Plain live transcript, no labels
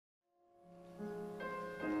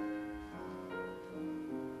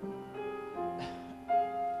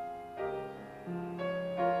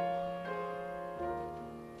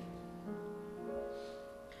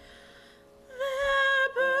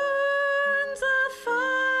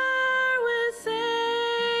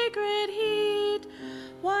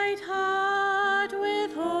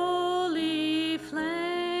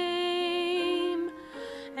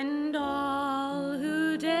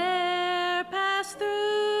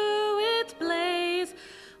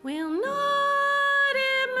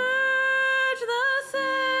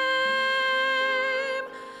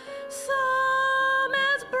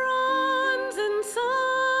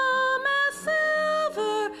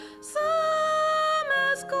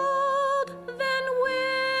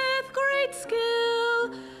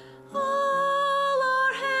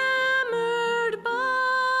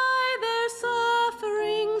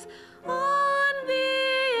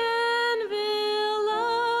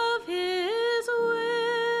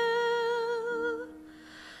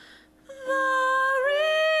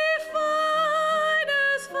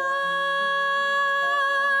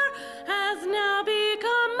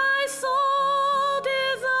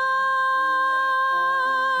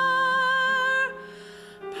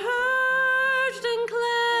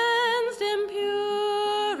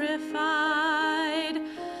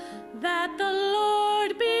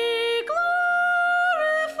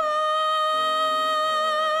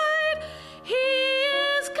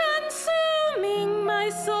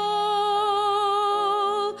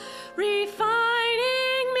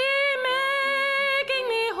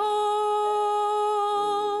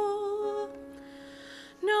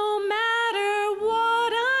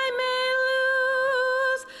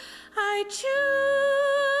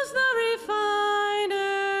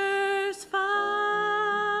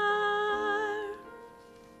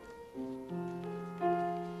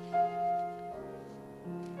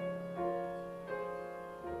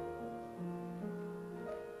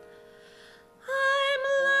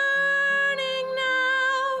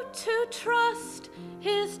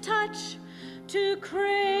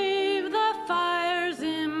crave the fire's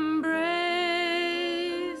embrace.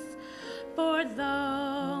 For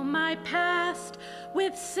though my past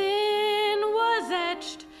with sin was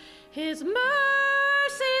etched, his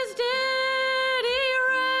mercies did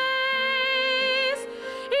erase.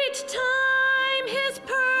 Each time his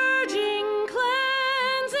purging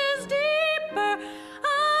cleanses deeper,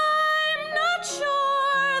 I'm not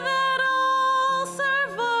sure that I'll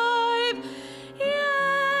survive.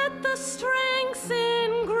 Yet the strength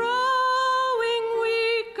in growing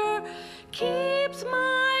weaker keeps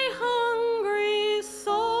my hungry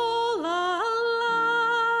soul alive.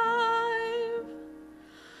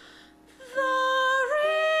 The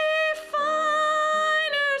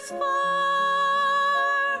refiner's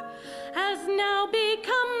fire has now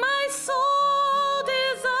become my sole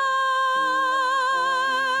desire.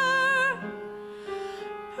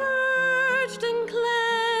 Purged and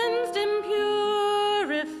cleansed and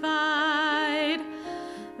purified,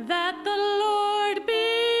 that the Lord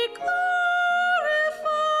be glorified.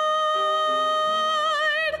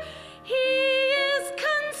 He is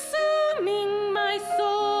consuming my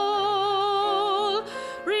soul,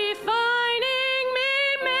 refining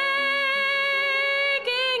me,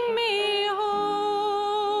 making me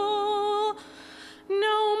whole.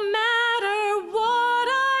 No matter what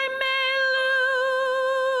I may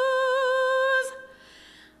lose,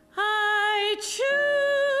 I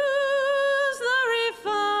choose the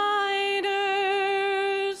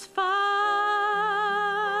refiner's fire.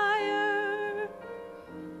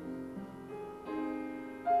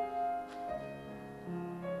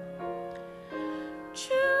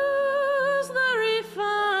 Choose the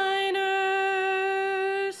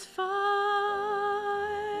refiner's fire.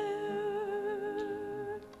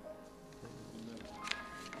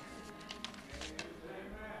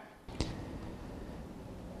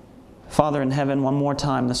 Father in heaven, one more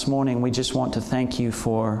time this morning, we just want to thank you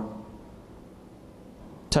for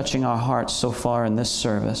touching our hearts so far in this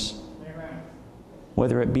service. Amen.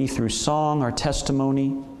 Whether it be through song or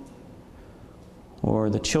testimony, or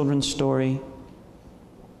the children's story,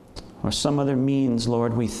 or some other means,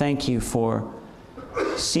 Lord, we thank you for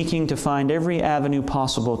seeking to find every avenue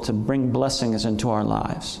possible to bring blessings into our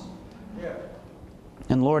lives. Yeah.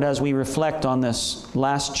 And Lord, as we reflect on this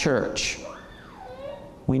last church,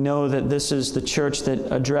 we know that this is the church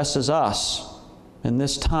that addresses us in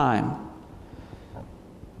this time.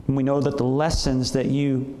 And we know that the lessons that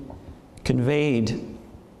you conveyed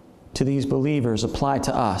to these believers apply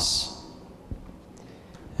to us.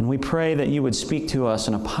 And we pray that you would speak to us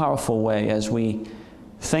in a powerful way as we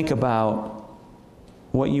think about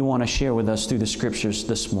what you want to share with us through the Scriptures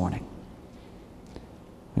this morning.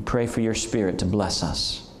 We pray for your Spirit to bless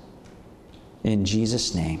us. In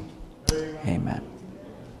Jesus' name, amen.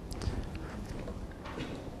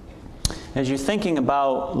 As you're thinking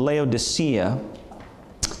about Laodicea,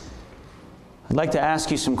 I'd like to ask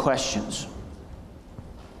you some questions.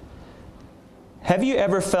 Have you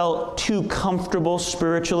ever felt too comfortable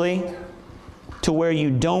spiritually to where you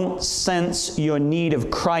don't sense your need of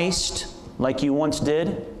Christ like you once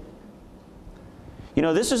did? You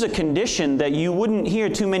know, this is a condition that you wouldn't hear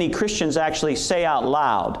too many Christians actually say out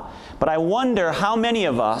loud. But I wonder how many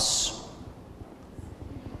of us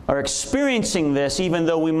are experiencing this even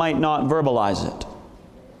though we might not verbalize it.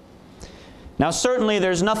 Now, certainly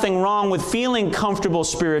there's nothing wrong with feeling comfortable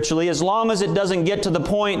spiritually as long as it doesn't get to the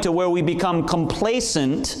point to where we become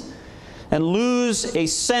complacent and lose a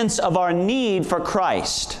sense of our need for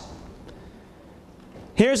Christ.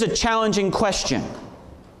 Here's a challenging question.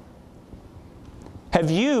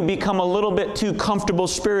 Have you become a little bit too comfortable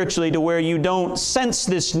spiritually to where you don't sense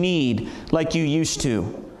this need like you used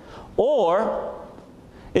to? Or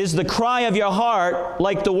is the cry of your heart,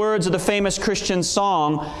 like the words of the famous Christian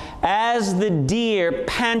song, "As the deer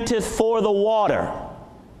panteth for the water,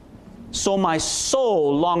 so my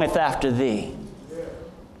soul longeth after thee"?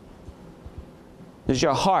 Does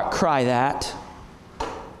your heart cry that?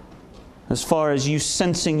 As far as you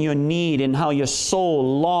sensing your need and how your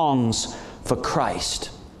soul longs for Christ.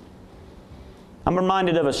 I'm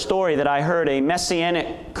reminded of a story that I heard a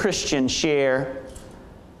Messianic Christian share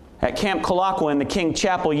at Camp Colaqua in the King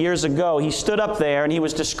Chapel years ago. He stood up there and he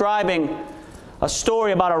was describing a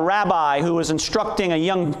story about a rabbi who was instructing a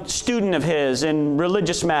young student of his in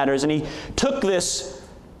religious matters. And he took this,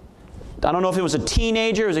 I don't know if it was a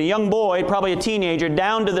teenager, it was a young boy, probably a teenager,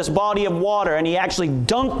 down to this body of water, and he actually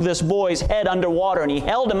dunked this boy's head underwater, and he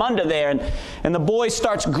held him under there, and the boy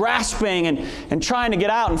starts grasping and trying to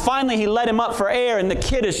get out, and finally he let him up for air, and the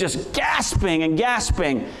kid is just gasping and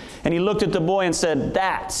gasping. And he looked at the boy and said,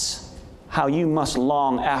 "That's how you must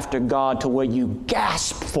long after God to where you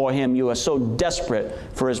gasp for Him. You are so desperate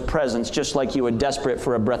for His presence, just like you are desperate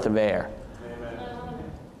for a breath of air. Amen.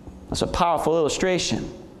 That's a powerful illustration.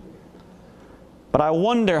 But I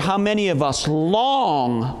wonder how many of us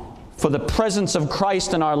long for the presence of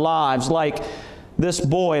Christ in our lives like this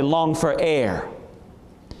boy longed for air.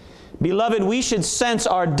 Beloved, we should sense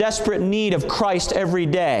our desperate need of Christ every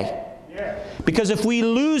day. Because if we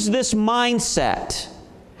lose this mindset,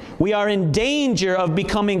 we are in danger of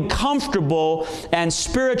becoming comfortable and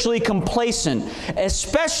spiritually complacent,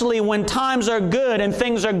 especially when times are good and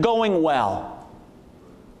things are going well.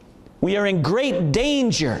 We are in great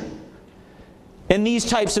danger in these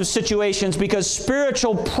types of situations because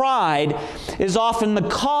spiritual pride is often the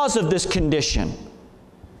cause of this condition.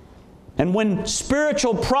 And when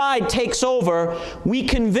spiritual pride takes over, we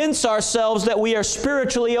convince ourselves that we are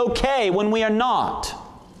spiritually okay when we are not.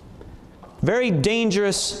 Very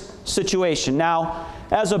dangerous situation. Now,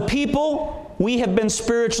 as a people, we have been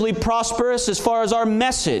spiritually prosperous as far as our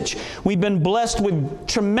message. We've been blessed with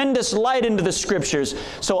tremendous light into the Scriptures.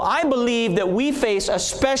 So I believe that we face a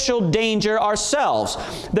special danger ourselves.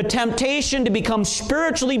 The temptation to become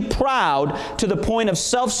spiritually proud to the point of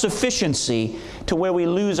self-sufficiency, to where we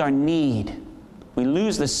lose our need. We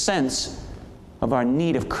lose the sense of our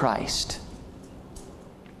need of Christ.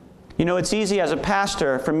 You know, it's easy as a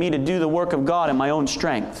pastor for me to do the work of God in my own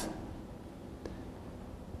strength.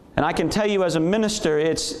 And I can tell you as a minister,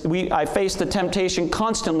 I face the temptation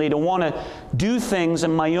constantly to want to do things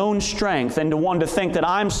in my own strength and to want to think that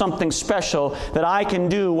I'm something special, that I can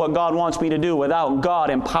do what God wants me to do without God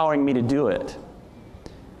empowering me to do it.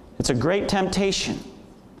 It's a great temptation.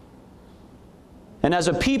 And as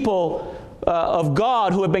a people of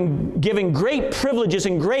God who have been given great privileges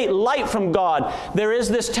and great light from God, there is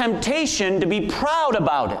this temptation to be proud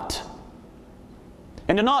about it.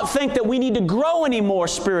 And to not think that we need to grow anymore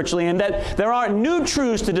spiritually and that there aren't new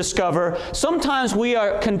truths to discover. Sometimes we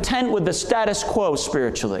are content with the status quo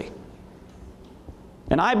spiritually.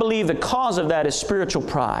 And I believe the cause of that is spiritual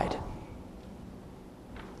pride.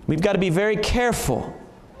 We've got to be very careful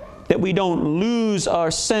that we don't lose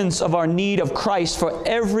our sense of our need of Christ for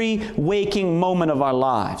every waking moment of our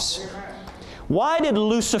lives. Why did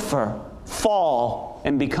Lucifer fall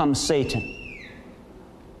and become Satan?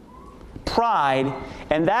 Pride,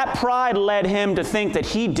 and that pride led him to think that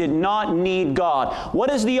he did not need God. What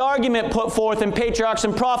is the argument put forth in Patriarchs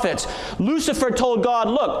and Prophets? Lucifer told God,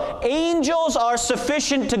 look, angels are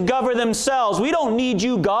sufficient to govern themselves. We don't need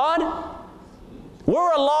you, God.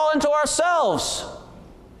 We're a law unto ourselves.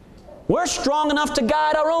 We're strong enough to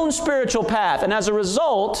guide our own spiritual path. And as a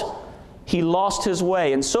result, he lost his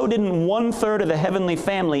way. And so didn't 1/3 of the heavenly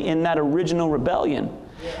family in that original rebellion.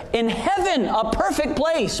 In heaven, a perfect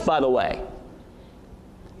place, by the way.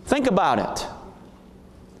 Think about it.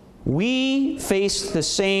 We face the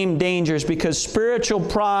same dangers because spiritual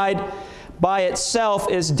pride by itself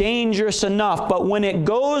is dangerous enough. But when it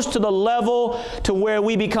goes to the level to where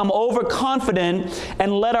we become overconfident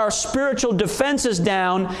and let our spiritual defenses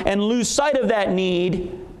down and lose sight of that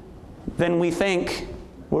need, then we think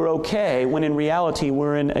we're okay, when in reality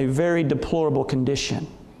we're in a very deplorable condition.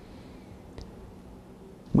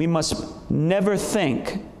 We must never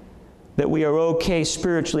think that we are okay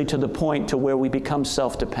spiritually to the point to where we become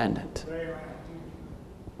self-dependent.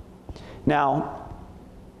 Now,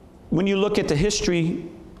 when you look at the history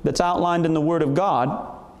that's outlined in the Word of God,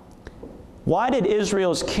 why did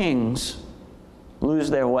Israel's kings lose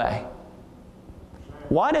their way?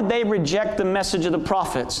 Why did they reject the message of the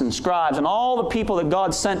prophets and scribes and all the people that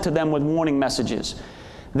God sent to them with warning messages?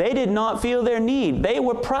 They did not feel their need. They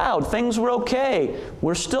were proud. Things were okay.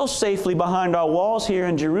 We're still safely behind our walls here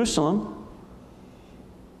in Jerusalem.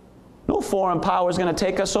 No foreign power is going to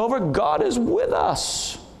take us over. God is with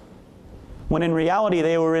us. When in reality,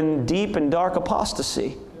 they were in deep and dark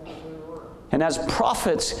apostasy. And as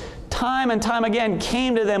prophets, time and time again,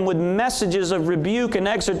 came to them with messages of rebuke and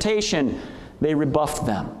exhortation, they rebuffed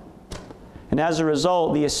them. And as a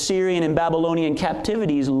result, the Assyrian and Babylonian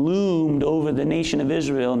captivities loomed over the nation of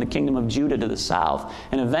Israel and the kingdom of Judah to the south.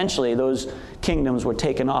 And eventually, those kingdoms were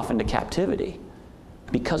taken off into captivity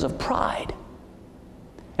because of pride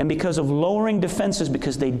and because of lowering defenses,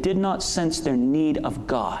 because they did not sense their need of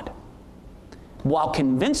God, while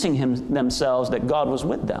convincing themselves that God was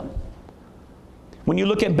with them. When you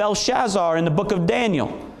look at Belshazzar in the book of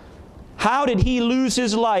Daniel, how did he lose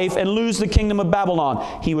his life and lose the kingdom of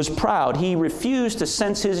Babylon? He was proud. He refused to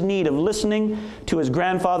sense his need of listening to his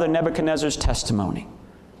grandfather Nebuchadnezzar's testimony.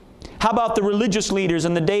 How about the religious leaders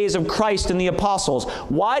in the days of Christ and the apostles?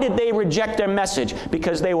 Why did they reject their message?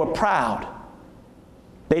 Because they were proud.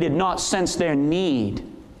 They did not sense their need.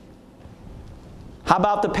 How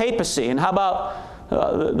about the papacy? And how about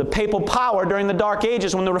the papal power during the Dark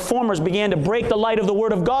Ages when the Reformers began to break the light of the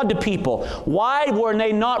Word of God to people? Why were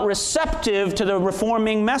they not receptive to the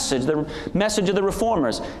reforming message, the message of the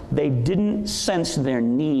Reformers? They didn't sense their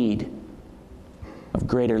need of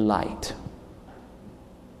greater light.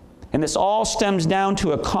 And this all stems down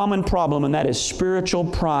to a common problem, and that is spiritual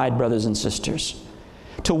pride, brothers and sisters,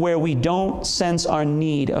 to where we don't sense our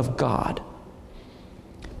need of God.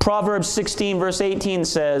 Proverbs 16 verse 18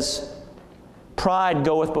 says, "Pride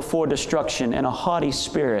goeth before destruction, and a haughty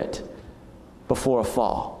spirit before a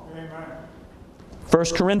fall." Amen.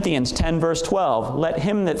 1 Corinthians 10 verse 12, "Let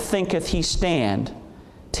him that thinketh he stand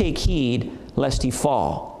take heed lest he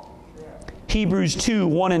fall." Yeah. Hebrews 2,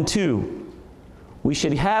 1 and 2, "We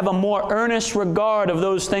should have a more earnest regard of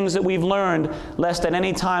those things that we've learned, lest at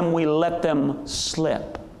any time we let them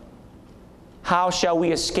slip. How shall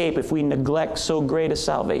we escape if we neglect so great a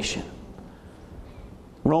salvation?"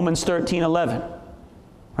 Romans 13, 11.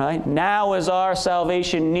 Right? "Now is our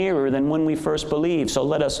salvation nearer than when we first believed. So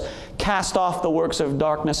let us cast off the works of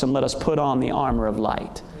darkness and let us put on the armor of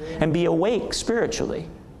light." And be awake spiritually.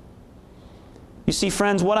 You see,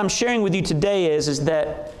 friends, what I'm sharing with you today is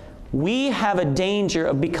that we have a danger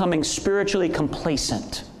of becoming spiritually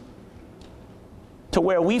complacent, to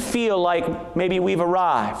where we feel like maybe we've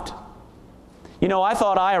arrived. You know, I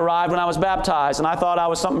thought I arrived when I was baptized, and I thought I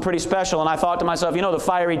was something pretty special, and I thought to myself, you know, the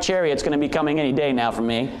fiery chariot's going to be coming any day now for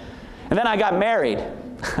me. And then I got married.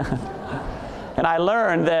 And I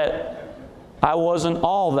learned that I wasn't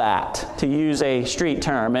all that, to use a street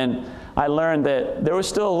term. And I learned that there was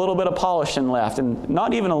still a little bit of polishing left, and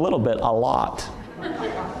not even a little bit, a lot.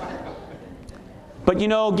 But you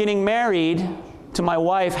know, getting married to my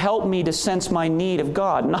wife helped me to sense my need of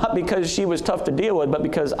God, not because she was tough to deal with, but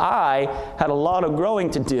because I had a lot of growing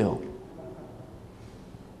to do.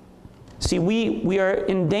 See, we are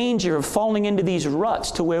in danger of falling into these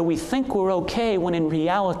ruts to where we think we're okay when in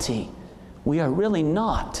reality we are really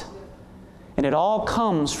not. And it all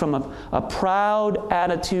comes from a proud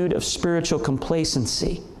attitude of spiritual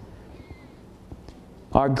complacency.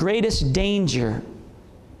 Our greatest danger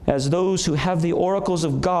as those who have the oracles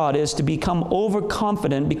of God is to become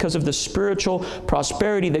overconfident because of the spiritual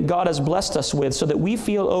prosperity that God has blessed us with, so that we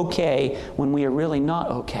feel okay when we are really not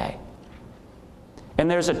okay. And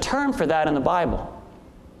there's a term for that in the Bible: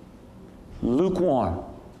 lukewarm.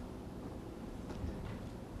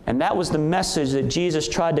 And that was the message that Jesus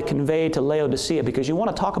tried to convey to Laodicea, because you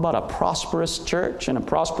want to talk about a prosperous church and a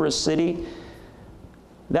prosperous city?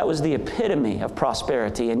 That was the epitome of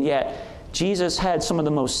prosperity, and yet Jesus had some of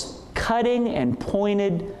the most cutting and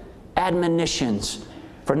pointed admonitions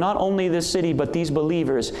for not only this city, but these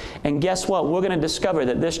believers. And guess what? We're going to discover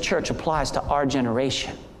that this church applies to our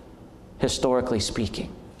generation, historically speaking.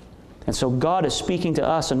 And so God is speaking to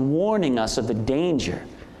us and warning us of the danger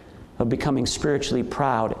of becoming spiritually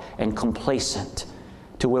proud and complacent,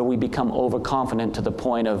 to where we become overconfident to the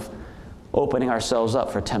point of opening ourselves up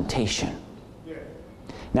for temptation.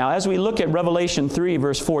 Now, as we look at Revelation 3,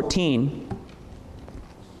 verse 14,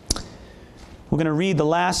 we're going to read the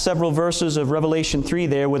last several verses of Revelation 3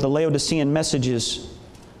 there, where the Laodicean message is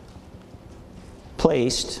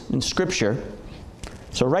placed in Scripture.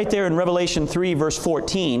 So right there in Revelation 3, verse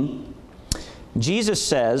 14, Jesus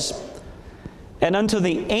says, "And unto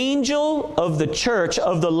the angel of the church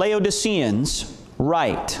of the Laodiceans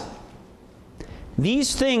write,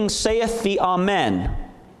 These things saith the Amen,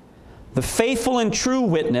 the faithful and true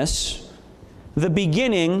witness, the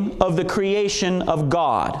beginning of the creation of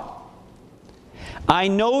God. I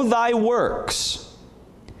know thy works,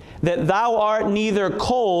 that thou art neither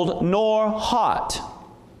cold nor hot.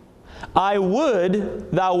 I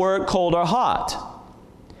would thou wert cold or hot.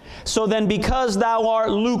 So then, because thou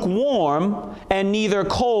art lukewarm, and neither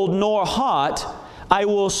cold nor hot, I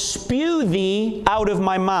will spew thee out of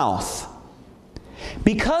my mouth.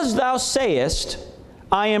 Because thou sayest,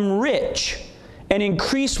 I am rich, and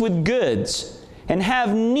increase with goods, and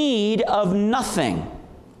have need of nothing,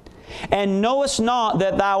 and knowest not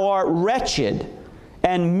that thou art wretched,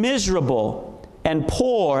 and miserable, and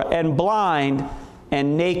poor, and blind,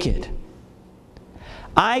 and naked.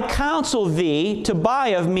 I counsel thee to buy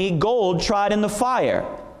of me gold tried in the fire,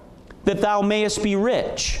 that thou mayest be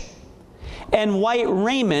rich, and white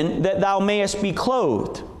raiment, that thou mayest be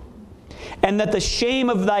clothed, and that the shame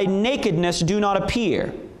of thy nakedness do not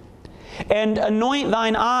appear. And anoint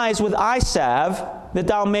thine eyes with eye salve, that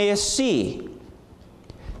thou mayest see.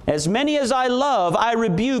 As many as I love, I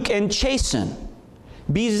rebuke and chasten.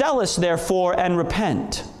 Be zealous, therefore, and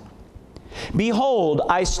repent. Behold,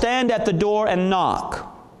 I stand at the door and knock.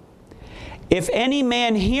 If any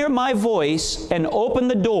man hear my voice and open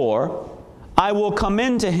the door, I will come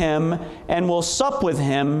into him and will sup with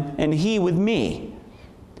him, and he with me.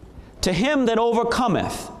 To him that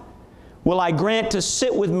overcometh will I grant to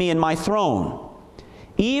sit with me in my throne,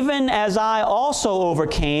 even as I also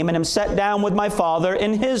overcame and am set down with my Father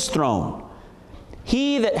in his throne.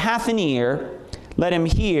 He that hath an ear, let him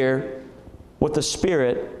hear what the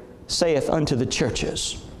Spirit saith unto the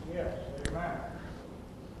churches.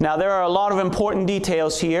 Now, there are a lot of important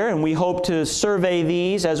details here, and we hope to survey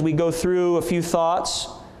these as we go through a few thoughts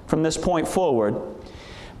from this point forward.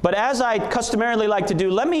 But as I customarily like to do,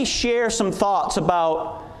 let me share some thoughts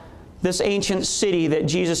about this ancient city that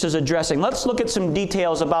Jesus is addressing. Let's look at some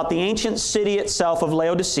details about the ancient city itself of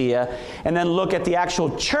Laodicea, and then look at the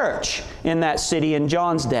actual church in that city in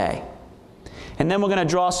John's day. And then we're going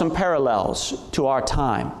to draw some parallels to our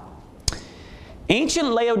time. Ancient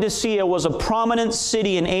Laodicea was a prominent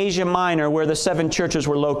city in Asia Minor where the 7 churches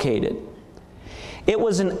were located. It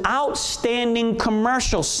was an outstanding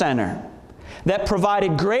commercial center that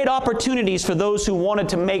provided great opportunities for those who wanted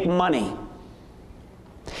to make money.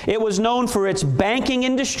 It was known for its banking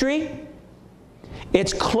industry,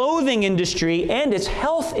 its clothing industry, and its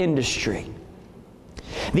health industry.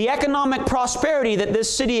 The economic prosperity that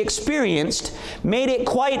this city experienced made it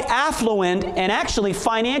quite affluent and actually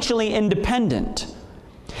financially independent.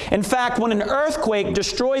 In fact, when an earthquake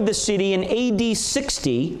destroyed the city in AD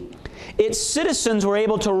 60, its citizens were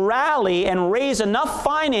able to rally and raise enough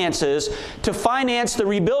finances to finance the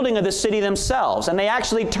rebuilding of the city themselves. And they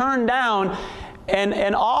actually turned down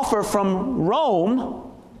an offer from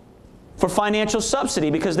Rome for financial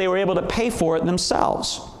subsidy because they were able to pay for it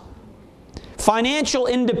themselves. Financial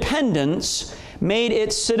independence made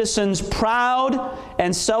its citizens proud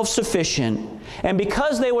and self-sufficient. And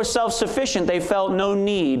because they were self-sufficient, they felt no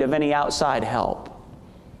need of any outside help.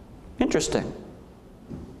 Interesting.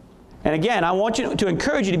 And again, I want to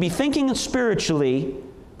encourage you to be thinking spiritually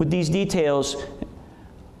with these details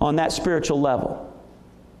on that spiritual level.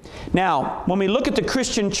 Now, when we look at the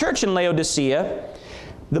Christian church in Laodicea,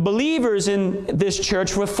 the believers in this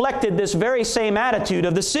church reflected this very same attitude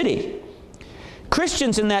of the city.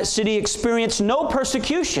 Christians in that city experienced no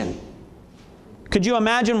persecution. Could you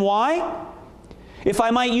imagine why? If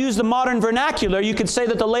I might use the modern vernacular, you could say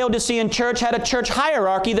that the Laodicean church had a church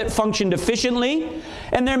hierarchy that functioned efficiently,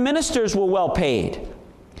 and their ministers were well paid.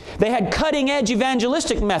 They had cutting-edge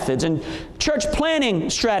evangelistic methods and church planning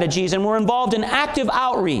strategies and were involved in active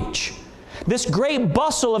outreach. This great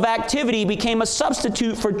bustle of activity became a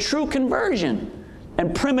substitute for true conversion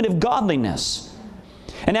and primitive godliness.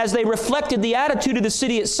 And as they reflected the attitude of the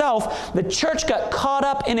city itself, the church got caught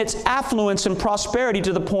up in its affluence and prosperity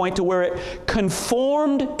to the point to where it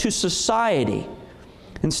conformed to society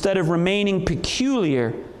instead of remaining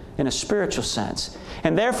peculiar in a spiritual sense.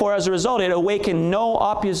 And therefore, as a result, it awakened no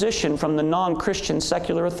opposition from the non-Christian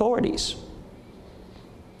secular authorities.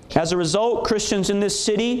 As a result, Christians in this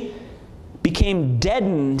city became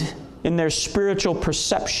deadened in their spiritual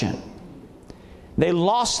perception. They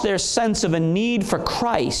lost their sense of a need for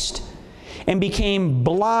Christ and became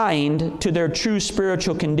blind to their true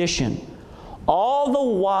spiritual condition, all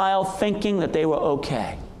the while thinking that they were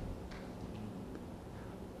okay.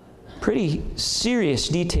 Pretty serious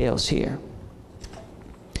details here.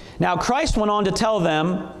 Now, Christ went on to tell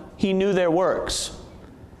them He knew their works.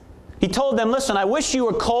 He told them, listen, I wish you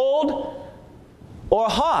were cold or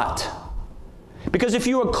hot. Because if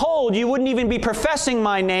you were cold, you wouldn't even be professing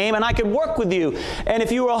my name, and I could work with you. And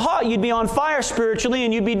if you were hot, you'd be on fire spiritually,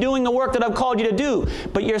 and you'd be doing the work that I've called you to do.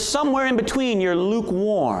 But you're somewhere in between. You're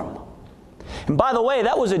lukewarm. And by the way,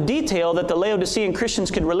 that was a detail that the Laodicean Christians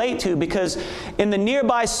could relate to, because in the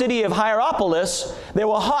nearby city of Hierapolis, there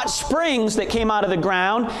were hot springs that came out of the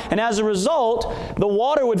ground, and as a result, the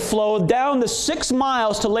water would flow down the 6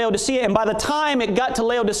 miles to Laodicea, and by the time it got to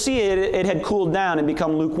Laodicea, it had cooled down and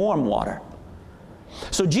become lukewarm water.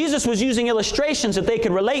 So Jesus was using illustrations that they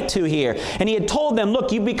could relate to here. And He had told them,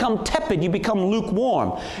 look, you become tepid, you become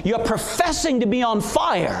lukewarm. You're professing to be on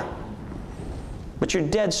fire, but you're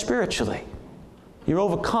dead spiritually. You're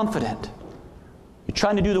overconfident. You're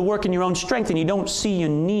trying to do the work in your own strength, and you don't see your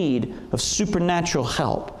need of supernatural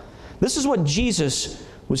help. This is what Jesus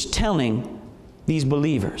was telling these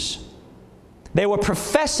believers. They were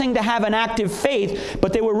professing to have an active faith,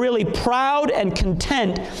 but they were really proud and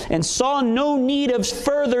content and saw no need of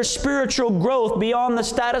further spiritual growth beyond the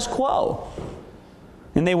status quo.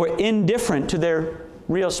 And they were indifferent to their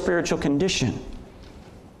real spiritual condition.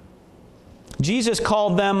 Jesus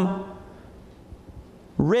called them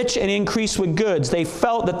rich and increased with goods. They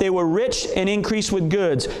felt that they were rich and increased with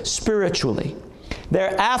goods spiritually.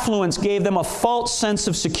 Their affluence gave them a false sense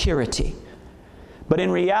of security. But in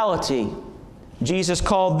reality, Jesus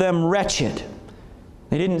called them wretched.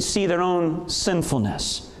 They didn't see their own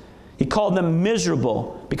sinfulness. He called them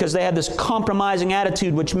miserable because they had this compromising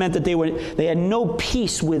attitude, which meant that they had no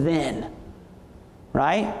peace within.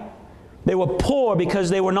 Right? They were poor because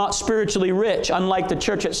they were not spiritually rich, unlike the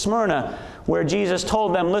church at Smyrna, where Jesus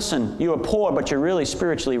told them, listen, you are poor, but you're really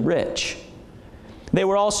spiritually rich. They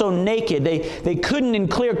were also naked. They couldn't in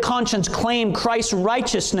clear conscience claim Christ's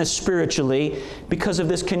righteousness spiritually because of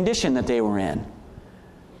this condition that they were in.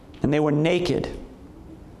 And they were naked,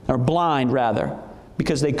 or blind rather,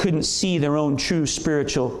 because they couldn't see their own true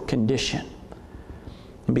spiritual condition.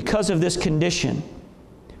 And because of this condition,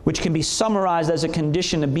 which can be summarized as a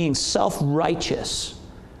condition of being self-righteous,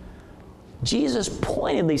 Jesus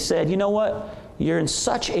pointedly said, you know what? You're in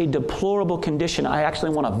such a deplorable condition, I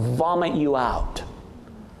actually want to vomit you out.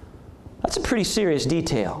 That's a pretty serious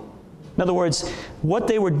detail. In other words, what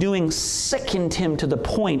they were doing sickened him to the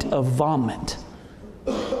point of vomit.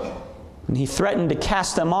 And he threatened to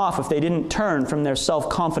cast them off if they didn't turn from their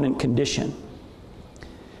self-confident condition.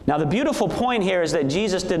 Now, the beautiful point here is that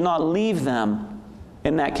Jesus did not leave them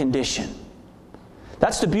in that condition.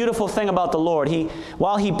 That's the beautiful thing about the Lord.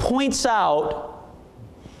 While He points out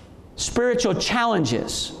spiritual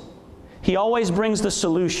challenges, He always brings the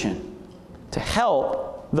solution to help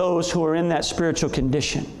those who are in that spiritual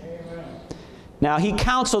condition. Amen. Now, He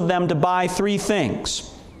counseled them to buy 3 things.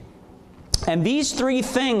 And these 3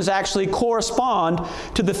 things actually correspond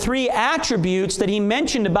to the 3 attributes that He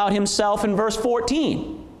mentioned about Himself in verse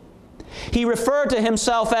 14. He referred to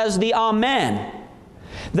Himself as the Amen,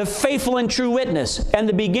 the faithful and true witness, and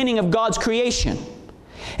the beginning of God's creation.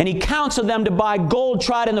 And He counseled them to buy gold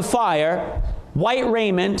tried in the fire, white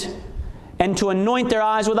raiment, and to anoint their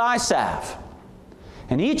eyes with eye salve.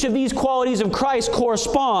 And each of these qualities of Christ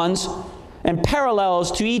corresponds and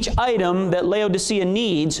parallels to each item that Laodicea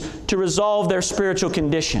needs to resolve their spiritual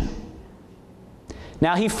condition.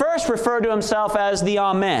 Now, He first referred to Himself as the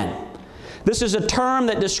Amen. This is a term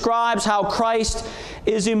that describes how Christ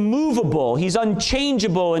is immovable, He's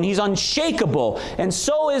unchangeable, and He's unshakable, and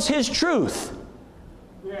so is His truth.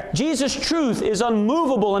 Jesus' truth is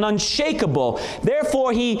unmovable and unshakable.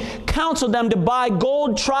 Therefore, He counseled them to buy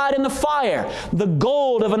gold tried in the fire, the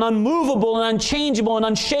gold of an unmovable and unchangeable and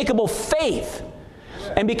unshakable faith.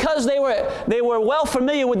 And because they were well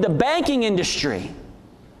familiar with the banking industry,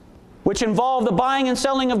 which involved the buying and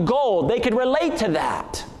selling of gold, they could relate to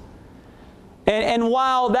that. And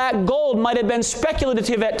while that gold might have been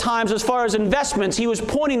speculative at times as far as investments, He was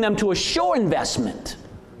pointing them to a sure investment,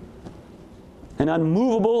 an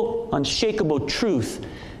unmovable, unshakable truth,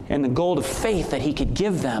 and the gold of faith that He could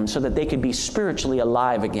give them so that they could be spiritually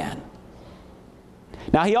alive again.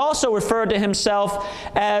 Now, He also referred to Himself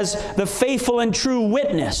as the faithful and true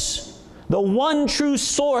witness, the one true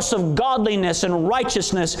source of godliness and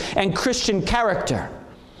righteousness and Christian character.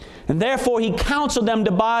 And therefore, He counseled them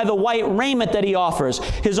to buy the white raiment that He offers,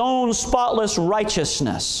 His own spotless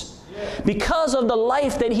righteousness. Because of the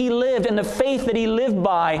life that He lived and the faith that He lived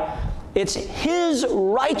by, it's His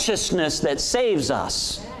righteousness that saves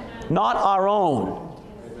us, not our own.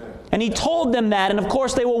 And He told them that, and of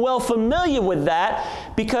course they were well familiar with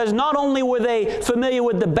that, because not only were they familiar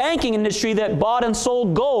with the banking industry that bought and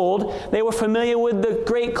sold gold, they were familiar with the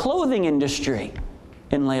great clothing industry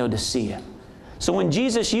in Laodicea. So when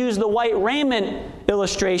Jesus used the white raiment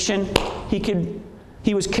illustration,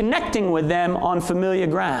 He was connecting with them on familiar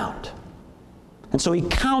ground. And so He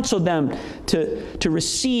counseled them to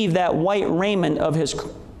receive that white raiment of His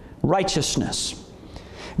righteousness.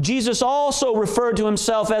 Jesus also referred to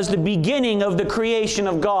Himself as the beginning of the creation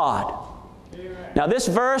of God. Amen. Now this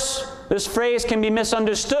phrase can be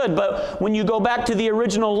misunderstood, but when you go back to the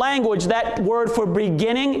original language, that word for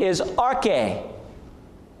beginning is arche,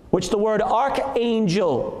 which the word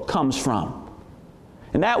archangel comes from.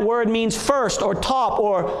 And that word means first, or top,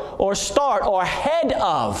 or start, or head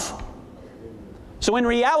of. So in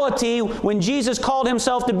reality, when Jesus called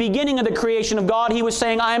Himself the beginning of the creation of God, He was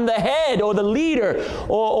saying, I am the head, or the leader,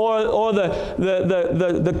 or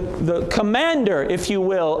the commander, if you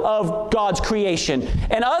will, of God's creation.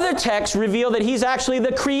 And other texts reveal that He's actually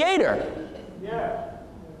the creator. Yeah.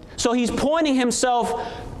 So He's pointing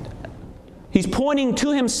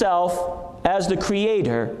to Himself as the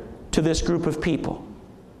creator to this group of people.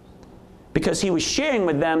 Because He was sharing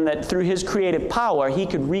with them that through His creative power, He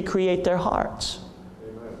could recreate their hearts.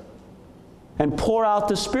 And pour out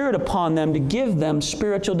the Spirit upon them to give them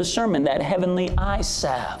spiritual discernment, that heavenly eye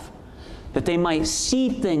salve, that they might see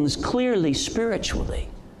things clearly spiritually.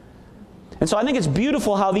 And so I think it's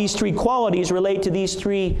beautiful how these three qualities relate to these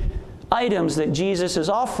three items that Jesus is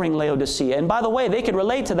offering Laodicea. And by the way, they could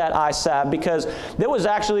relate to that eye salve because there was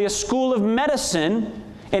actually a school of medicine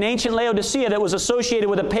in ancient Laodicea that was associated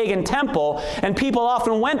with a pagan temple, and people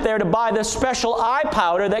often went there to buy this special eye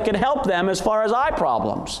powder that could help them as far as eye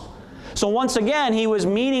problems. So once again, he was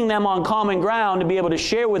meeting them on common ground to be able to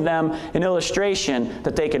share with them an illustration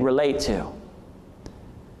that they could relate to.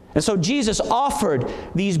 And so Jesus offered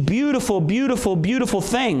these beautiful, beautiful, beautiful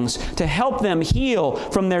things to help them heal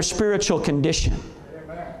from their spiritual condition.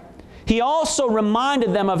 Amen. He also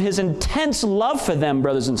reminded them of His intense love for them,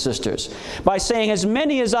 brothers and sisters, by saying, as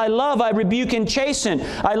many as I love, I rebuke and chasten.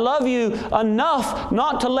 I love you enough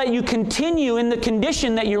not to let you continue in the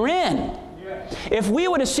condition that you're in. If we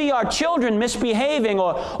were to see our children misbehaving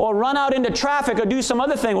or run out into traffic or do some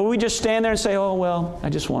other thing, would we just stand there and say, oh, well, I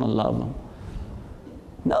just want to love them?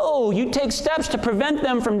 No, you take steps to prevent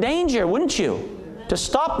them from danger, wouldn't you? To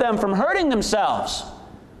stop them from hurting themselves.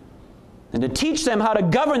 And to teach them how to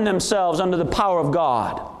govern themselves under the power of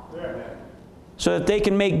God. So that they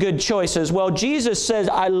can make good choices. Well, Jesus says,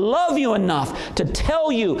 I love you enough to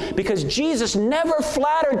tell you, because Jesus never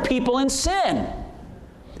flattered people in sin.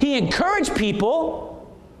 He encouraged people.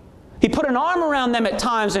 He put an arm around them at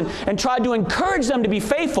times and tried to encourage them to be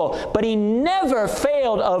faithful. But He never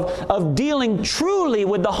failed of dealing truly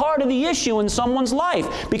with the heart of the issue in someone's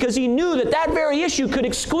life, because He knew that that very issue could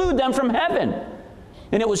exclude them from heaven.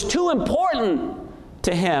 And it was too important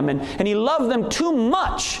to Him. And He loved them too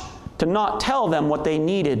much to not tell them what they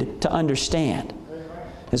needed to understand.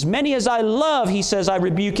 As many as I love, He says, I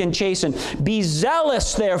rebuke and chasten. Be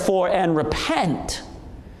zealous, therefore, and repent.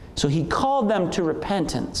 So He called them to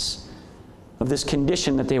repentance of this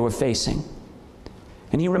condition that they were facing.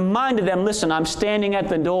 And He reminded them, listen, I'm standing at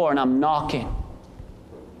the door and I'm knocking.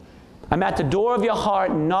 I'm at the door of your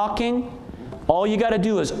heart knocking. All you got to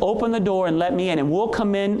do is open the door and let me in, and we'll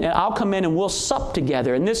come in, and I'll come in and we'll sup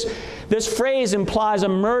together. And this phrase implies a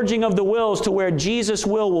merging of the wills to where Jesus'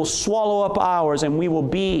 will swallow up ours, and we will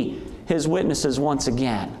be His witnesses once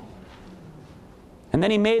again. And then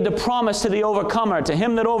He made the promise to the overcomer, to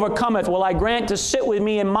him that overcometh will I grant to sit with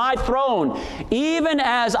me in my throne, even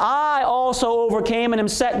as I also overcame and am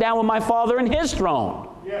set down with my Father in His throne.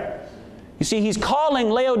 Yes. You see, He's calling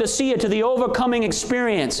Laodicea to the overcoming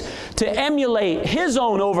experience, to emulate His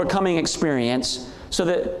own overcoming experience, so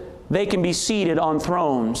that they can be seated on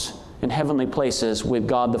thrones in heavenly places with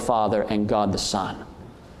God the Father and God the Son.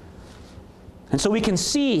 And so we can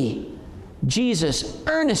see Jesus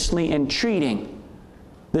earnestly entreating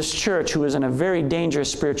this church who is in a very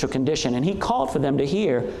dangerous spiritual condition. And He called for them to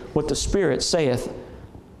hear what the Spirit saith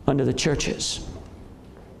unto the churches.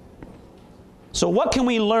 So what can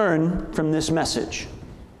we learn from this message?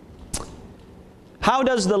 How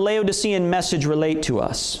does the Laodicean message relate to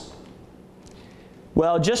us?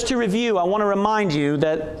 Well, just to review, I want to remind you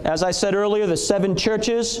that, as I said earlier, the 7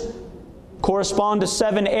 churches correspond to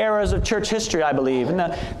 7 eras of church history, I believe.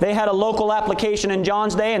 And they had a local application in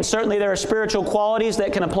John's day, and certainly there are spiritual qualities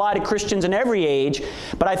that can apply to Christians in every age.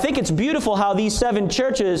 But I think it's beautiful how these 7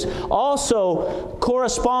 churches also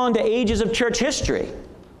correspond to ages of church history.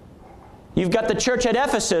 You've got the church at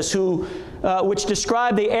Ephesus, which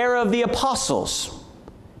described the era of the apostles.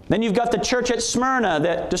 Then you've got the church at Smyrna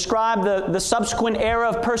that described the subsequent era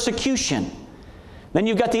of persecution. Then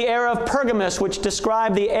you've got the era of Pergamos, which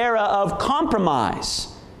described the era of compromise.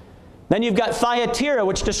 Then you've got Thyatira,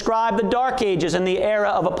 which described the Dark Ages and the era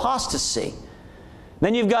of apostasy.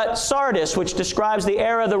 Then you've got Sardis, which describes the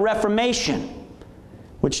era of the Reformation,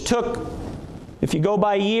 which took, if you go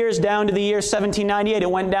by years, down to the year 1798. It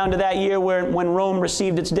went down to that year when Rome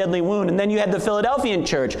received its deadly wound. And then you had the Philadelphian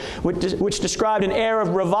church, which described an era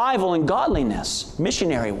of revival and godliness,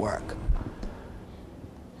 missionary work.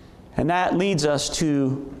 And that leads us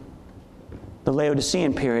to the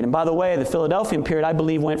Laodicean period. And by the way, the Philadelphian period, I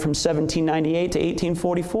believe, went from 1798 to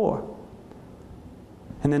 1844.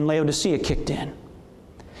 And then Laodicea kicked in.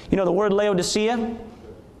 You know the word Laodicea?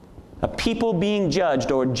 A people being judged,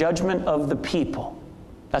 or judgment of the people.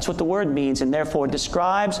 That's what the word means, and therefore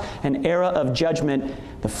describes an era of judgment,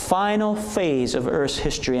 the final phase of Earth's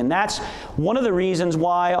history. And that's one of the reasons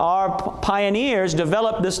why our pioneers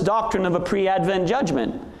developed this doctrine of a pre-Advent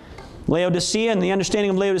judgment. Laodicea, and the understanding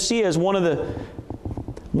of Laodicea is one of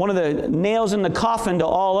the nails in the coffin to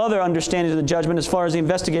all other understandings of the judgment as far as the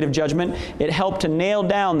investigative judgment. It helped to nail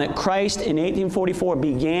down that Christ in 1844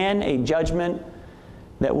 began a judgment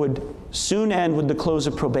that would soon end with the close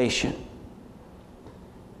of probation.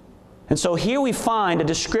 And so here we find a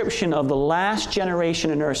description of the last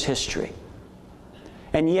generation in Earth's history.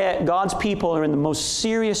 And yet, God's people are in the most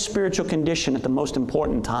serious spiritual condition at the most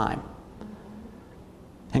important time.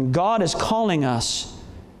 And God is calling us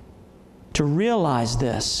to realize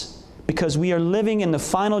this, because we are living in the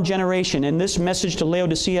final generation, and this message to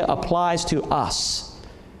Laodicea applies to us.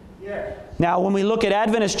 Yeah. Now, when we look at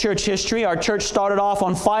Adventist church history, our church started off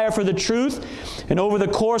on fire for the truth, and over the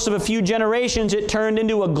course of a few generations, it turned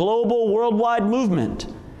into a global, worldwide movement.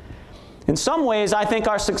 In some ways, I think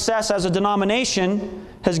our success as a denomination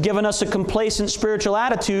has given us a complacent spiritual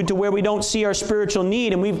attitude to where we don't see our spiritual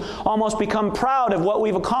need, and we've almost become proud of what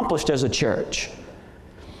we've accomplished as a church.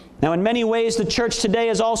 Now, in many ways, the church today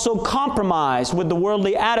is also compromised with the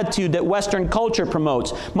worldly attitude that Western culture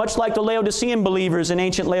promotes, much like the Laodicean believers in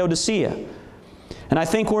ancient Laodicea. And I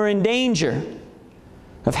think we're in danger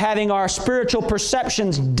of having our spiritual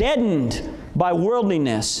perceptions deadened by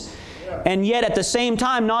worldliness, and yet at the same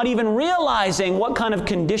time not even realizing what kind of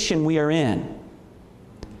condition we are in.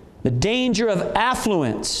 The danger of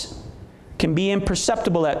affluence can be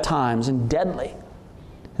imperceptible at times and deadly.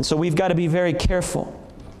 And so we've got to be very careful.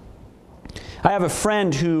 I have a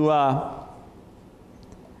friend who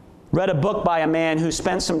read a book by a man who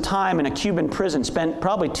spent some time in a Cuban prison, spent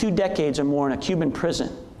probably 2 decades or more in a Cuban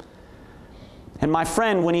prison. And my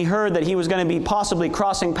friend, when he heard that he was going to be possibly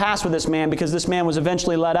crossing paths with this man, because this man was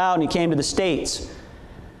eventually let out and he came to the States.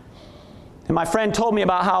 And my friend told me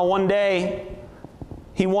about how one day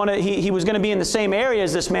he was going to be in the same area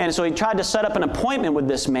as this man, and so he tried to set up an appointment with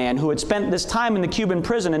this man who had spent this time in the Cuban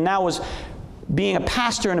prison and now was being a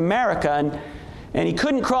pastor in America, and he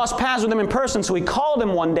couldn't cross paths with him in person, so he called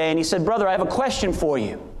him one day and he said, "Brother, I have a question for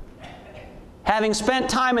you. Having spent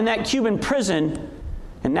time in that Cuban prison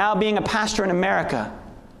and now being a pastor in America,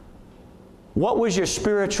 what was your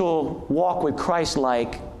spiritual walk with Christ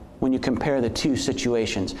like when you compare the two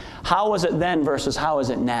situations? How was it then versus how is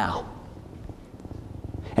it now?"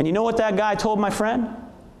 And you know what that guy told my friend?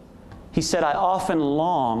 He said, "I often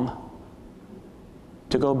long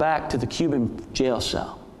to go back to the Cuban jail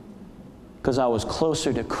cell because I was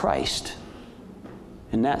closer to Christ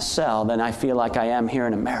in that cell than I feel like I am here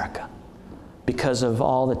in America because of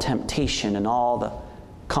all the temptation and all the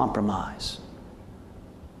compromise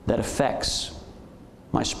that affects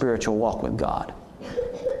my spiritual walk with God."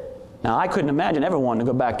 Now, I couldn't imagine ever wanting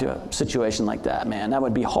to go back to a situation like that, man. That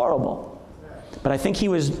would be horrible. But I think he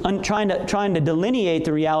was trying to delineate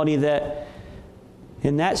the reality that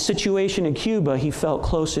in that situation in Cuba, he felt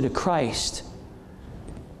closer to Christ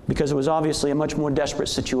because it was obviously a much more desperate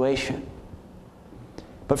situation.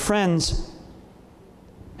 But friends,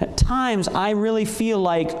 at times I really feel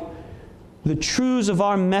like the truths of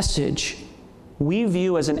our message we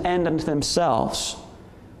view as an end unto themselves.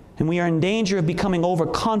 And we are in danger of becoming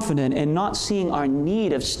overconfident and not seeing our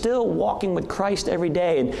need of still walking with Christ every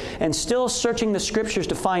day and still searching the Scriptures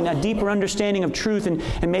to find a deeper understanding of truth and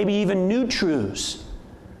maybe even new truths.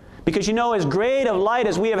 Because you know, as great a light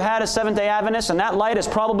as we have had as Seventh-day Adventists, and that light is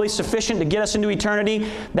probably sufficient to get us into eternity,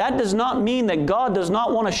 that does not mean that God does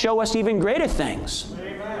not want to show us even greater things.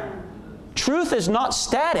 Amen. Truth is not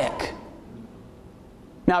static.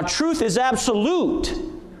 Now, truth is absolute,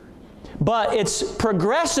 but it's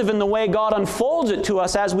progressive in the way God unfolds it to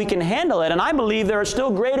us as we can handle it. And I believe there are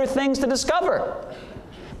still greater things to discover.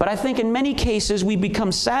 But I think in many cases we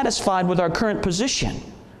become satisfied with our current position.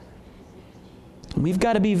 We've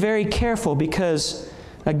got to be very careful because,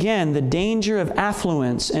 again, the danger of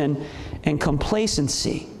affluence and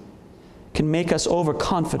complacency can make us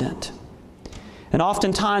overconfident. And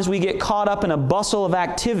oftentimes we get caught up in a bustle of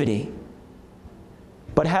activity.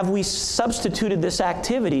 But have we substituted this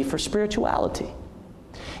activity for spirituality?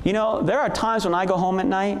 You know, there are times when I go home at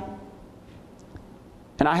night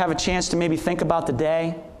and I have a chance to maybe think about the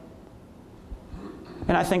day.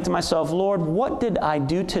 And I think to myself, Lord, what did I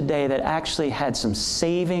do today that actually had some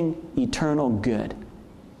saving, eternal good?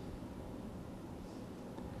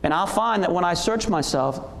 And I'll find that when I search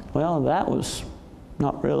myself, well, that was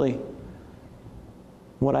not really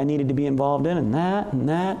what I needed to be involved in, and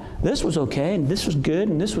that. This was okay, and this was good,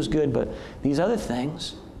 and this was good, but these other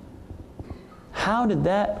things, how did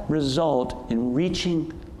that result in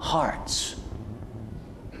reaching hearts?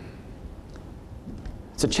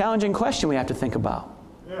 It's a challenging question we have to think about.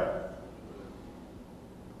 Yeah.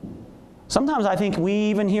 Sometimes I think we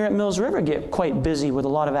even here at Mills River get quite busy with a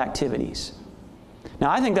lot of activities.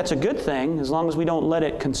 Now, I think that's a good thing as long as we don't let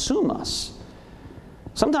it consume us.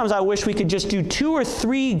 Sometimes I wish we could just do 2 or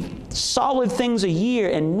 3 solid things a year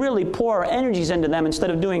and really pour our energies into them instead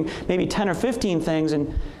of doing maybe 10 or 15 things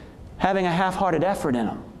and having a half-hearted effort in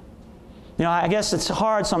them. You know, I guess it's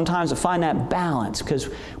hard sometimes to find that balance because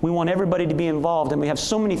we want everybody to be involved and we have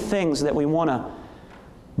so many things that we want to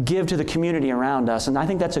give to the community around us. And I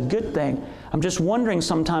think that's a good thing. I'm just wondering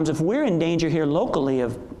sometimes if we're in danger here locally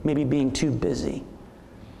of maybe being too busy.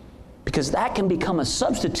 Because that can become a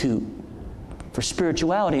substitute for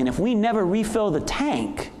spirituality. And if we never refill the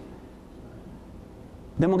tank,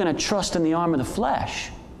 then we're going to trust in the arm of the flesh.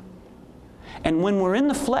 And when we're in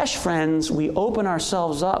the flesh, friends, we open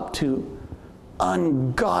ourselves up to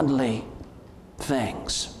ungodly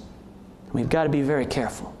things. We've got to be very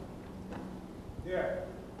careful.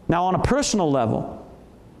 Now, on a personal level,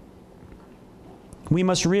 we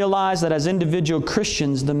must realize that as individual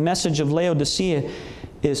Christians, the message of Laodicea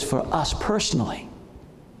is for us personally,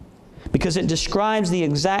 because it describes the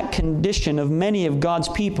exact condition of many of God's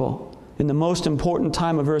people in the most important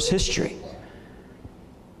time of Earth's history.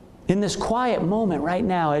 In this quiet moment right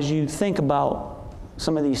now, as you think about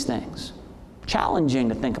some of these things, challenging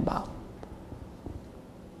to think about,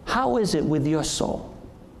 how is it with your soul?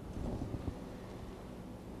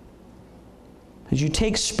 As you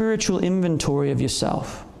take spiritual inventory of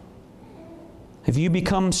yourself, have you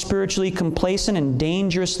become spiritually complacent and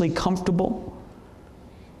dangerously comfortable?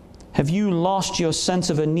 Have you lost your sense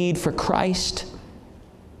of a need for Christ?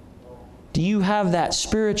 Do you have that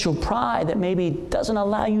spiritual pride that maybe doesn't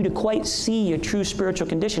allow you to quite see your true spiritual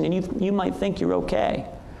condition, and you might think you're okay?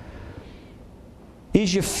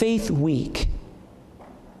 Is your faith weak?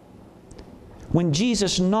 When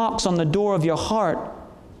Jesus knocks on the door of your heart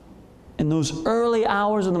in those early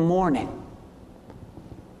hours of the morning,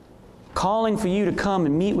 calling for you to come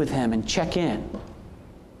and meet with Him and check in.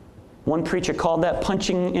 One preacher called that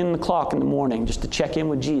punching in the clock in the morning, just to check in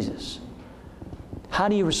with Jesus. How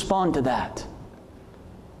do you respond to that?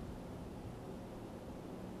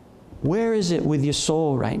 Where is it with your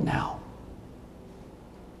soul right now?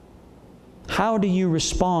 How do you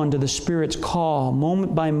respond to the Spirit's call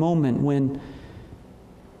moment by moment when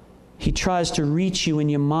He tries to reach you in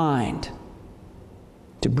your mind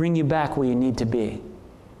to bring you back where you need to be?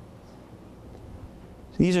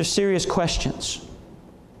 These are serious questions.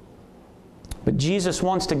 But Jesus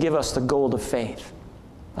wants to give us the gold of faith,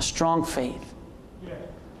 a strong faith.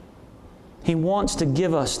 He wants to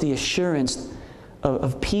give us the assurance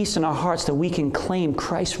of peace in our hearts that we can claim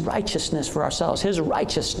Christ's righteousness for ourselves, His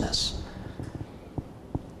righteousness.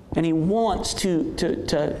 And He wants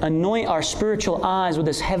to anoint our spiritual eyes with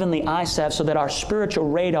His heavenly eye salve so that our spiritual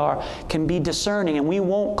radar can be discerning and we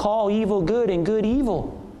won't call evil good and good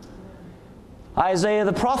evil. Isaiah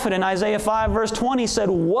the prophet in Isaiah 5 verse 20 said,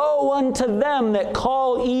 "Woe unto them that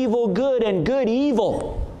call evil good and good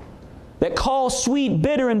evil, that call sweet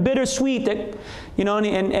bitter and bitter sweet." That,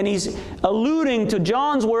 and he's alluding to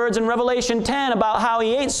John's words in Revelation 10 about how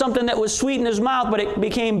he ate something that was sweet in his mouth, but it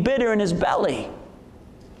became bitter in his belly.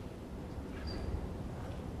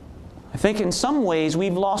 I think in some ways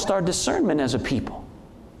we've lost our discernment as a people.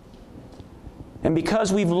 And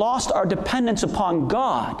because we've lost our dependence upon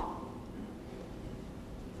God,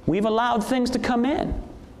 we've allowed things to come in.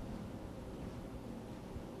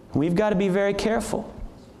 We've got to be very careful.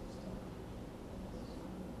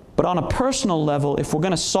 But on a personal level, if we're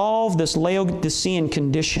going to solve this Laodicean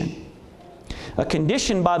condition, a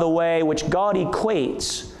condition, by the way, which God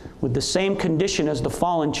equates with the same condition as the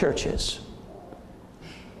fallen churches,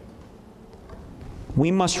 we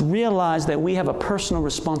must realize that we have a personal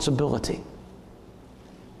responsibility.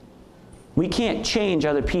 We can't change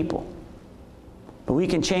other people, but we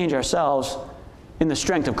can change ourselves in the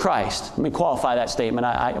strength of Christ. Let me qualify that statement.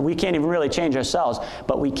 We can't even really change ourselves,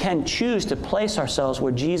 but we can choose to place ourselves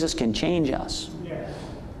where Jesus can change us. Yes.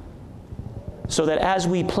 So that as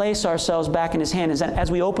we place ourselves back in His hand, as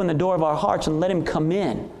we open the door of our hearts and let Him come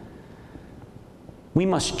in, we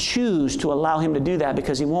must choose to allow Him to do that,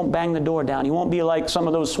 because He won't bang the door down. He won't be like some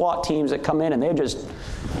of those SWAT teams that come in and they just,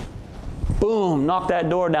 boom, knock that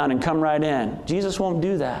door down and come right in. Jesus won't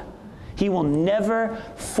do that. He will never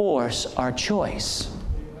force our choice.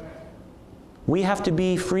 We have to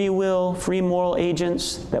be free will, free moral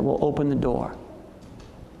agents that will open the door.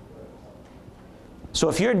 So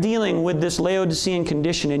if you're dealing with this Laodicean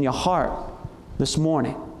condition in your heart this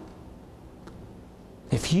morning,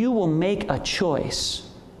 if you will make a choice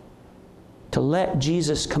to let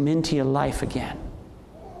Jesus come into your life again,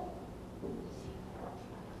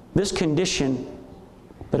 this condition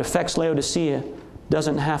that affects Laodicea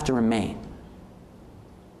doesn't have to remain.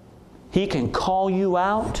 He can call you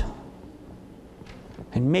out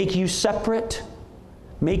and make you separate,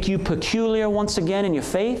 make you peculiar once again in your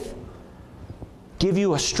faith, give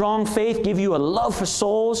you a strong faith, give you a love for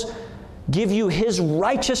souls, give you His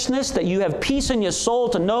righteousness, that you have peace in your soul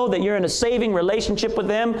to know that you're in a saving relationship with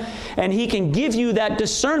Him, and He can give you that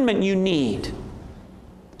discernment you need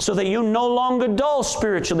so that you're no longer dull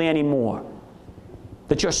spiritually anymore.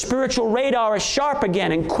 That your spiritual radar is sharp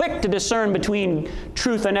again and quick to discern between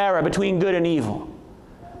truth and error, between good and evil.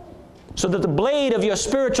 So that the blade of your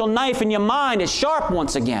spiritual knife in your mind is sharp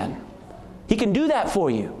once again. He can do that for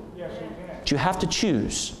you. Yes, He can. But you have to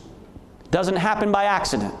choose. It doesn't happen by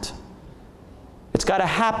accident. It's got to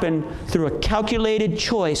happen through a calculated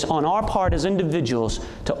choice on our part as individuals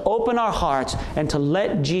to open our hearts and to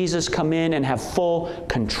let Jesus come in and have full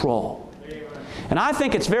control. And I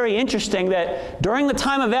think it's very interesting that during the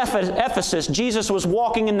time of Ephesus, Jesus was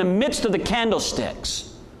walking in the midst of the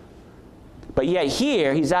candlesticks. But yet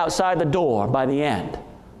here, He's outside the door by the end,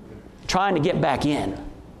 trying to get back in.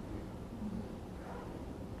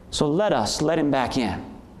 So let Him back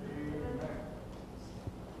in.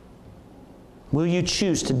 Will you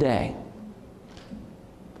choose today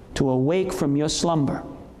to awake from your slumber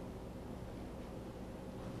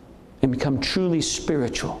and become truly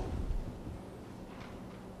spiritual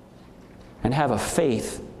and have a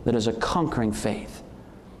faith that is a conquering faith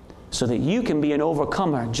so that you can be an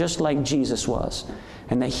overcomer just like Jesus was,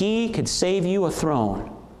 and that He could save you a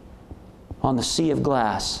throne on the sea of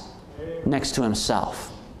glass next to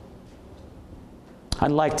Himself?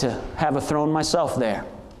 I'd like to have a throne myself there.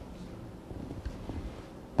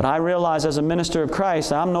 But I realize as a minister of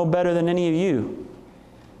Christ, I'm no better than any of you.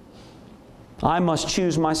 I must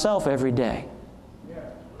choose myself every day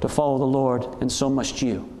to follow the Lord, and so must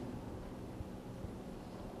you.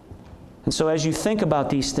 And so as you think about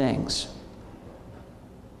these things,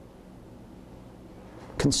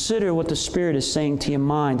 consider what the Spirit is saying to your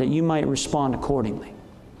mind that you might respond accordingly.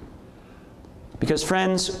 Because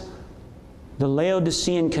friends, the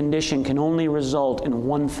Laodicean condition can only result in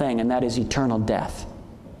one thing, and that is eternal death.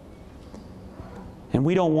 And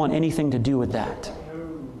we don't want anything to do with that.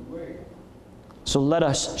 So let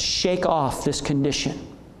us shake off this condition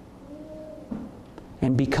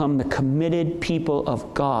and become the committed people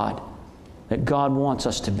of God that God wants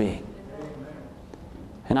us to be.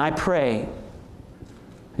 And I pray,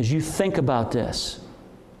 as you think about this,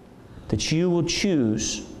 that you will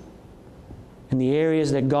choose in the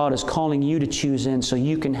areas that God is calling you to choose in, so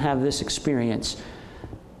you can have this experience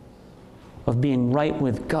of being right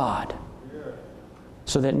with God,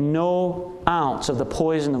 so that no ounce of the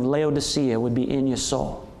poison of Laodicea would be in your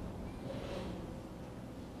soul.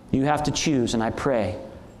 You have to choose, and I pray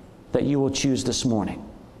that you will choose this morning.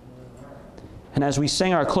 And as we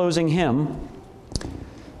sing our closing hymn,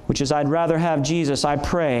 which is I'd Rather Have Jesus, I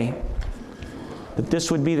pray that this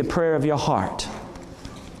would be the prayer of your heart.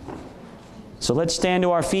 So let's stand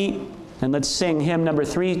to our feet and let's sing hymn number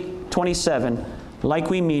 327, Like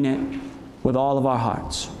We Mean It, with all of our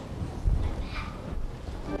hearts.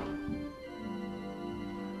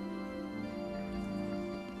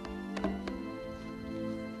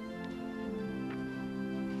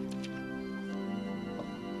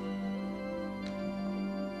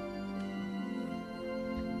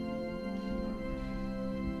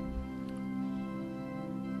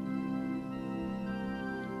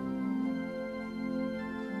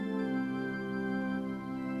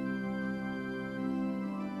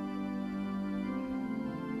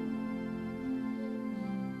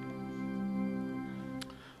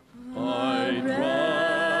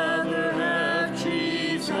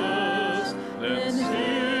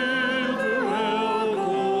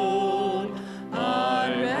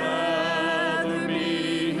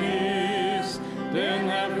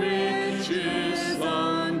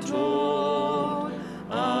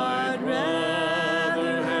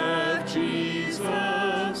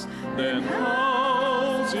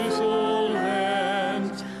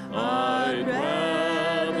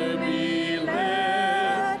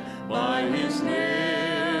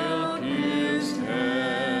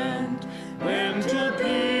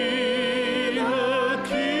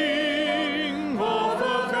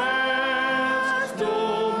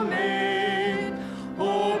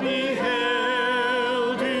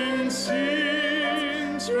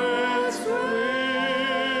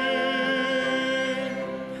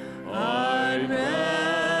 I'd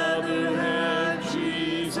rather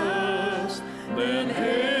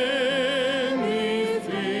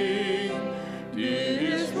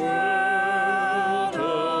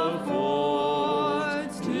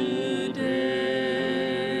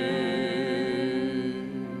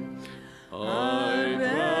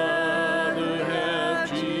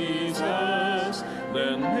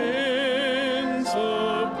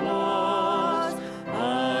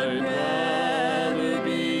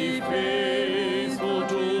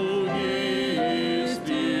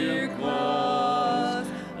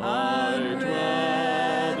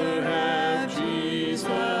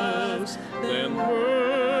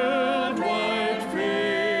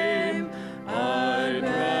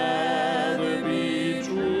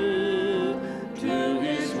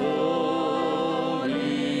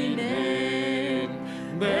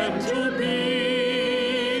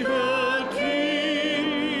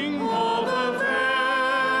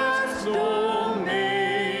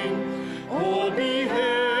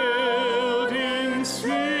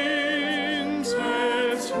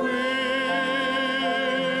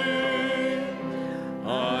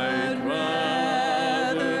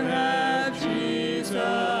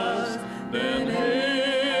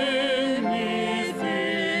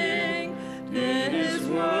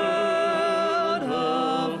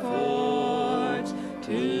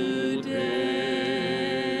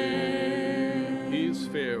He's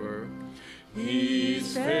fairer.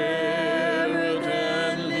 He's fairer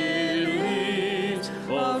than lilies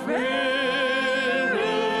of rarest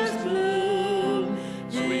bloom.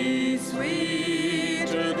 He's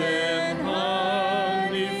sweeter than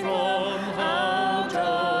honey from out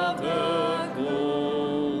of the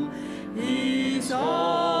comb. He's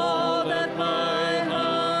all that my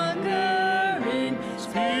hungering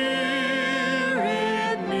spirit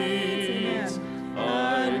needs.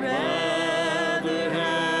 I'd rather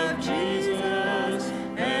have Jesus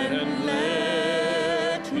and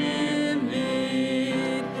let Him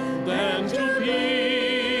lead than to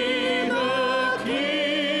be the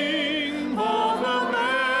king of a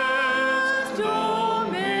vast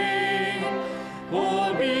domain,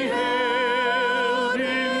 or be held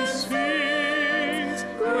in Sphinx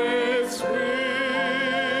great swing.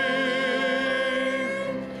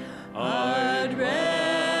 I'd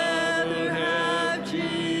rather have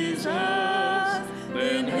Jesus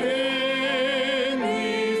than anything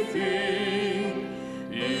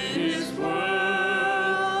in this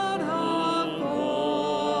world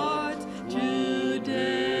affords today.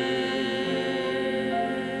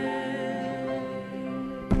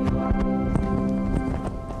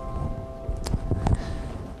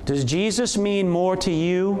 Does Jesus mean more to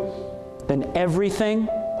you than everything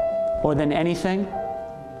or than anything?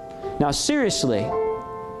 Now, seriously,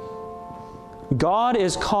 God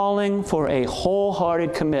is calling for a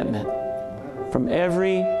wholehearted commitment from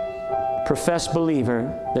every professed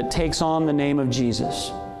believer that takes on the name of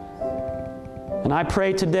Jesus. And I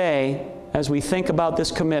pray today, as we think about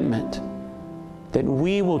this commitment, that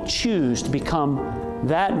we will choose to become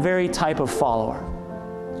that very type of follower,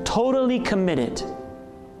 totally committed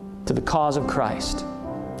to the cause of Christ.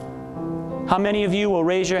 How many of you will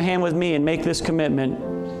raise your hand with me and make this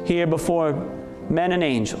commitment here before men and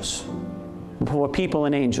angels, before people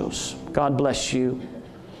and angels? God bless you.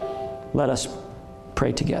 Let us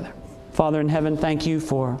pray together. Father in heaven, thank you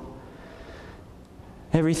for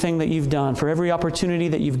everything that you've done, for every opportunity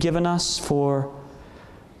that you've given us, for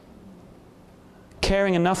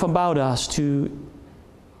caring enough about us to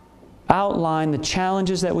outline the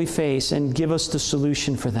challenges that we face and give us the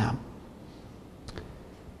solution for them.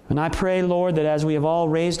 And I pray, Lord, that as we have all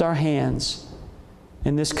raised our hands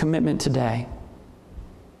in this commitment today,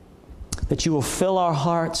 that you will fill our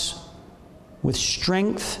hearts with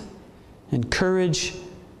strength and courage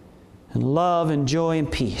and love and joy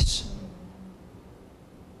and peace.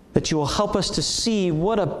 That you will help us to see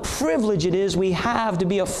what a privilege it is we have to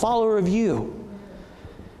be a follower of you.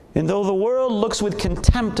 And though the world looks with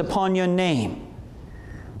contempt upon your name,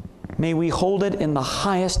 may we hold it in the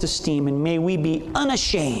highest esteem, and may we be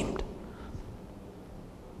unashamed.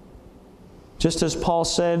 Just as Paul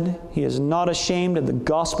said, he is not ashamed of the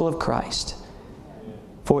gospel of Christ,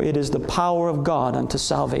 for it is the power of God unto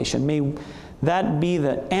salvation. May that be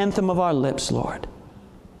the anthem of our lips, Lord.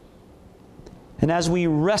 And as we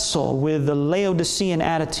wrestle with the Laodicean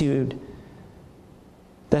attitude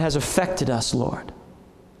that has affected us, Lord,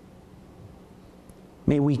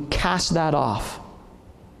 may we cast that off.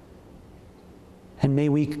 And may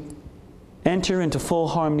we enter into full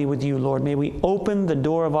harmony with you, Lord. May we open the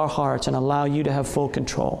door of our hearts and allow you to have full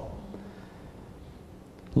control.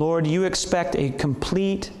 Lord, you expect a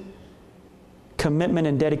complete commitment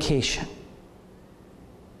and dedication.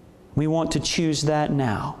 We want to choose that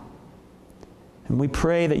now. And we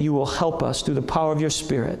pray that you will help us through the power of your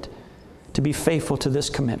Spirit to be faithful to this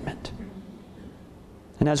commitment.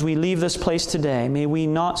 And as we leave this place today, may we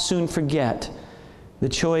not soon forget the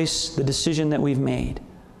choice, the decision that we've made.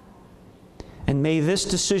 And may this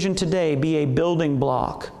decision today be a building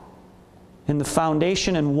block in the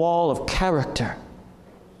foundation and wall of character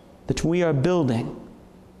that we are building,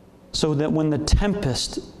 so that when the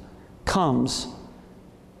tempest comes,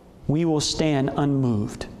 we will stand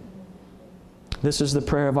unmoved. This is the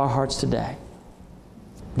prayer of our hearts today.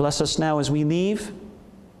 Bless us now as we leave.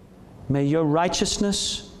 May your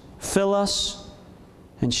righteousness fill us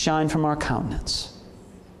and shine from our countenance.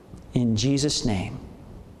 In Jesus' name,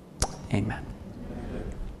 amen.